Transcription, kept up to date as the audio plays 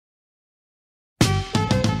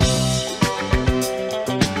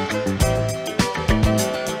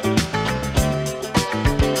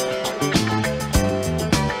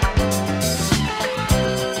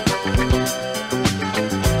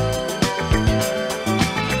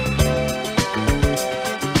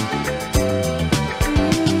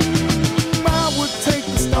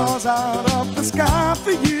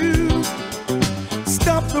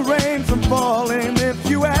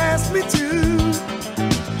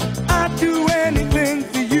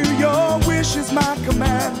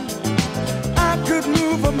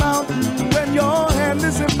when your hand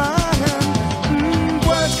is in my hand.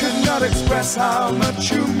 Words could not express how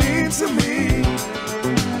much you mean to me.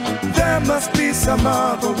 There must be some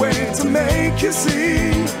other way to make you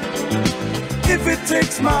see. If it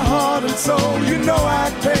takes my heart and soul, you know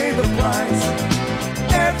I'd pay the price.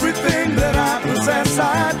 Everything that I possess,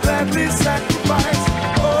 I'd gladly sacrifice.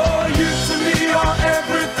 Oh, you to me are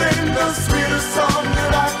everything, the sweetest song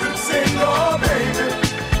that I could sing. Oh, baby,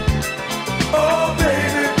 oh,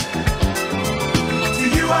 baby. To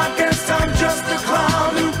you I guess I'm just a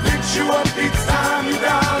clown who picks you up each time you're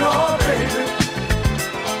down. Oh, baby,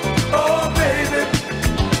 oh, baby.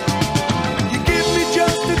 You give me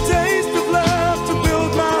just a taste of love to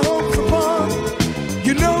build my hopes upon.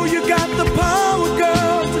 You know you got the power,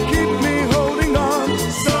 girl, to keep me holding on.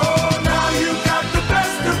 So now you got the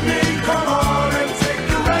best of me. Come on and take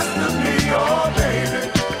the rest of me, oh, baby.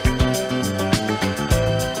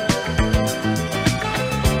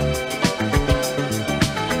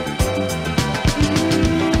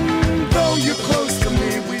 Though you're close to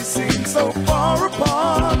me, we seem so far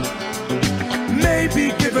apart.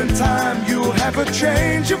 Maybe given time, you'll have a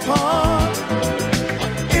change of heart.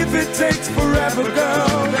 If it takes forever,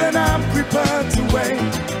 girl, then I'm prepared to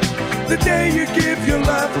wait. The day you give your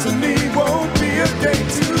love to me won't be a day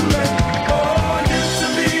too late.